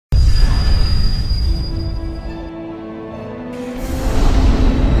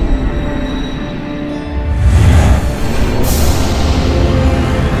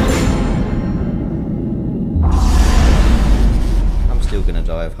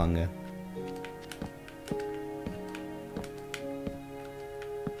hunger.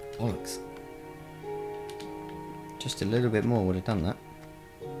 Bollocks. Just a little bit more would have done that.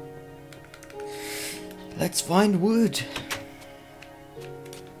 Let's find wood.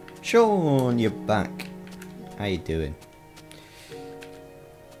 Sean, you're back. How you doing?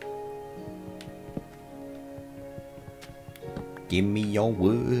 Give me your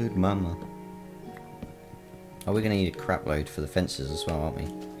wood, mama. Oh, we're going to need a crap load for the fences as well, aren't we?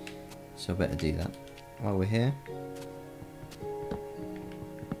 So I better do that while we're here.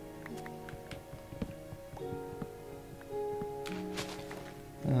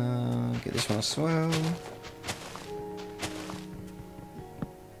 Get this one as well.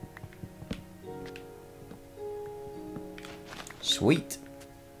 Sweet.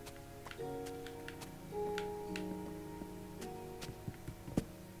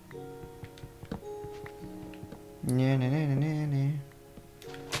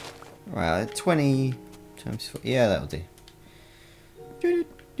 Right, 20 times 4. Yeah, that'll do.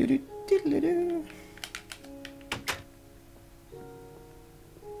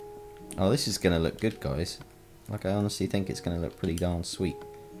 Oh, this is gonna look good, guys. Like, I honestly think it's gonna look pretty darn sweet.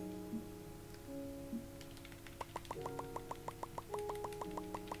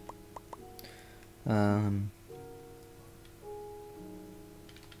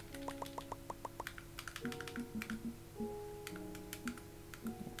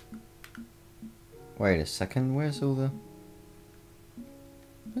 Wait a second, where's all the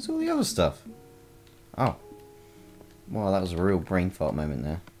other stuff? Oh. Wow, that was a real brain fart moment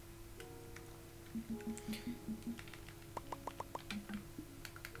there.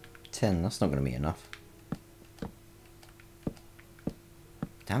 That's not going to be enough.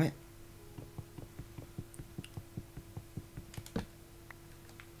 Damn it.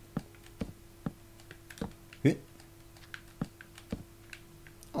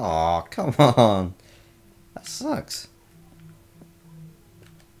 Aw, come on. That sucks.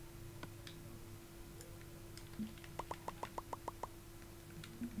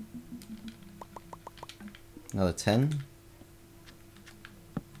 Another 10.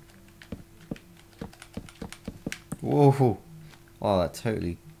 Whoa! Oh, that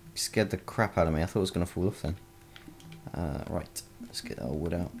totally scared the crap out of me. I thought it was going to fall off then. Right, let's get that old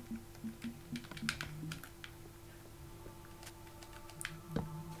wood out.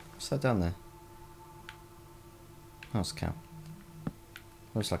 What's that down there? Oh, it's a cow.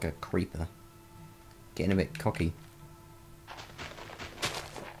 Looks like a creeper. Getting a bit cocky.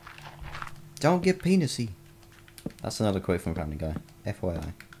 Don't get penisy. That's another quote from Family Guy.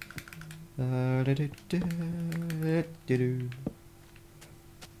 FYI.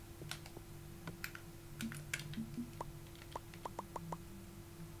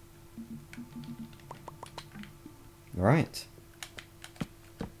 Right.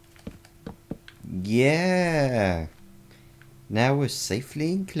 Yeah. Now we're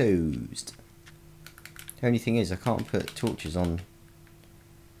safely enclosed. The only thing is I can't put torches on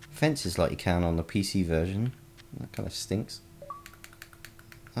fences like you can on the PC version. That kind of stinks.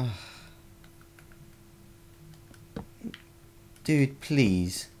 Ugh. Dude,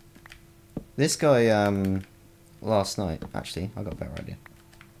 please. This guy, last night, actually, I got a better idea.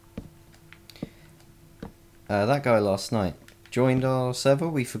 That guy last night joined our server.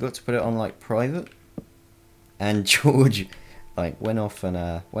 We forgot to put it on, like, private. And George, like, went off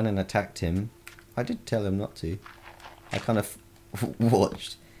and, went and attacked him. I did tell him not to. I kind of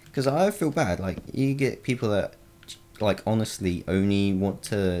watched. Because I feel bad, like, you get people that, like, honestly only want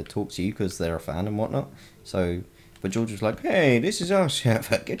to talk to you because they're a fan and whatnot. So... But George was like, hey, this is our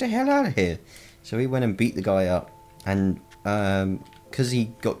server, get the hell out of here. So he went and beat the guy up. And because he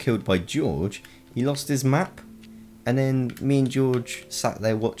got killed by George, he lost his map. And then me and George sat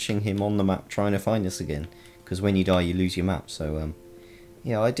there watching him on the map trying to find us again. Because when you die, you lose your map. So,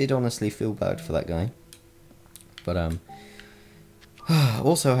 yeah, I did honestly feel bad for that guy. But,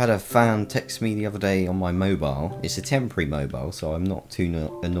 also had a fan text me the other day on my mobile. It's a temporary mobile, so I'm not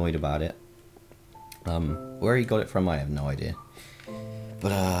too annoyed about it. Where he got it from, I have no idea.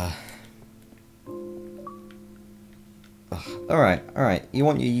 But, alright. You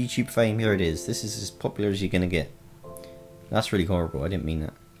want your YouTube fame? Here it is. This is as popular as you're gonna get. That's really horrible. I didn't mean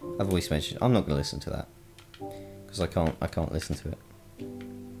that. A voice message. I'm not gonna listen to that. Because I can't listen to it.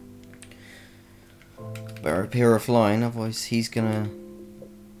 Better appear offline, otherwise he's gonna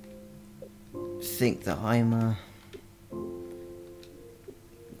think that I'm,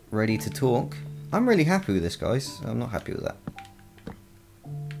 ready to talk. I'm really happy with this, guys. I'm not happy with that.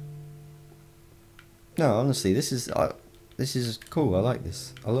 No, honestly, this is cool. I like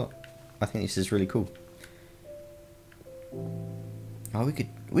this a lot. I think this is really cool. Oh,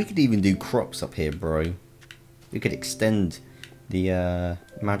 we could even do crops up here, bro. We could extend the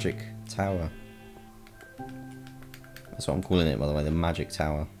magic tower. That's what I'm calling it, by the way, the magic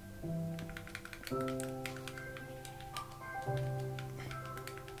tower.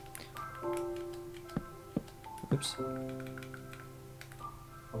 Oops.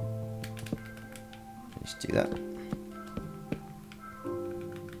 Let's do that.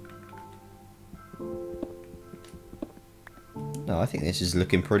 No, I think this is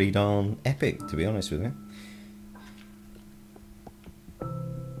looking pretty darn epic, to be honest with you.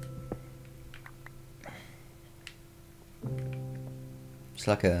 It's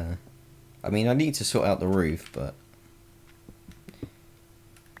like a... I mean, I need to sort out the roof, but...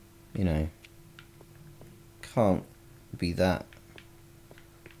 You know... Can't be that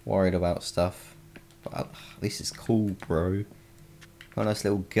worried about stuff. But this is cool, bro. Got a nice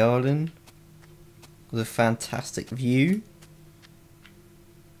little garden with a fantastic view.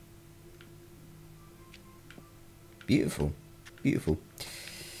 Beautiful, beautiful.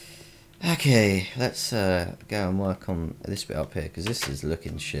 Okay, let's go and work on this bit up here because this is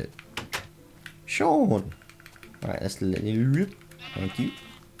looking shit. Sean, right? Let's thank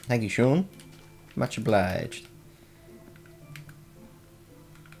you, Sean. Much obliged.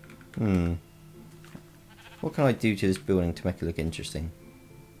 What can I do to this building to make it look interesting?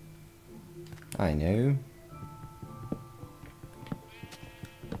 I know.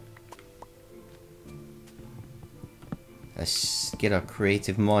 Let's get our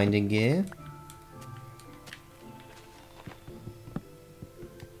creative mind in gear.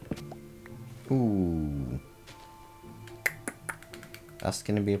 Ooh. That's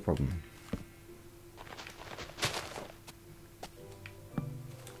gonna be a problem.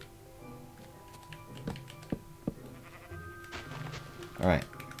 Alright.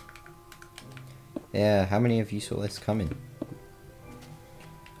 Yeah, how many of you saw this coming?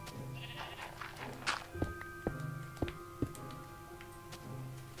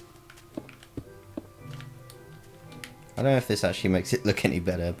 I don't know if this actually makes it look any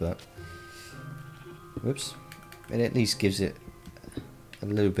better, but... Whoops. It at least gives it a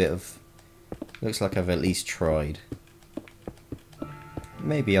little bit of... Looks like I've at least tried.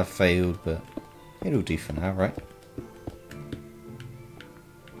 Maybe I've failed, but it'll do for now, right?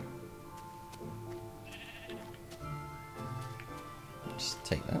 Just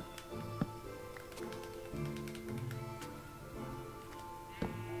take that.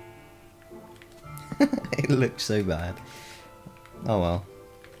 It looks so bad. Oh well.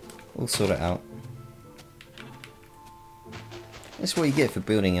 We'll sort it out. That's what you get for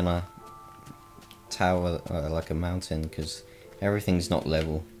building in a tower like a mountain, because everything's not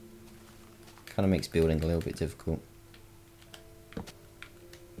level. Kind of makes building a little bit difficult.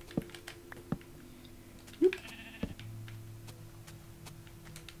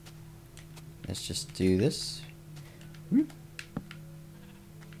 Let's just do this.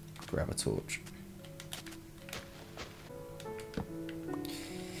 Grab a torch.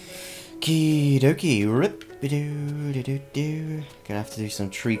 Okie dokie, rip doo doo doo doo. Gonna have to do some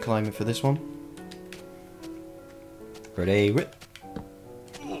tree climbing for this one. Ready, rip.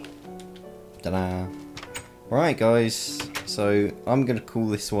 Ta-da. Right, guys. So I'm gonna call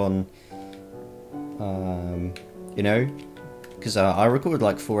this one, you know, because I recorded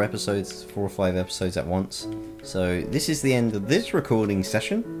like 4 or 5 episodes at once. So this is the end of this recording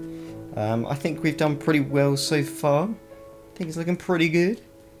session. I think we've done pretty well so far. I think it's looking pretty good.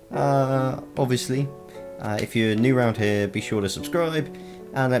 Obviously, if you're new around here, be sure to subscribe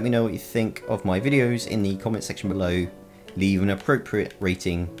and let me know what you think of my videos in the comment section below. Leave an appropriate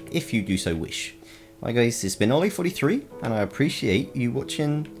rating if you do so wish. Right guys, it's been Olli43 and I appreciate you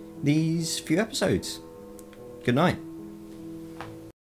watching these few episodes. Good night.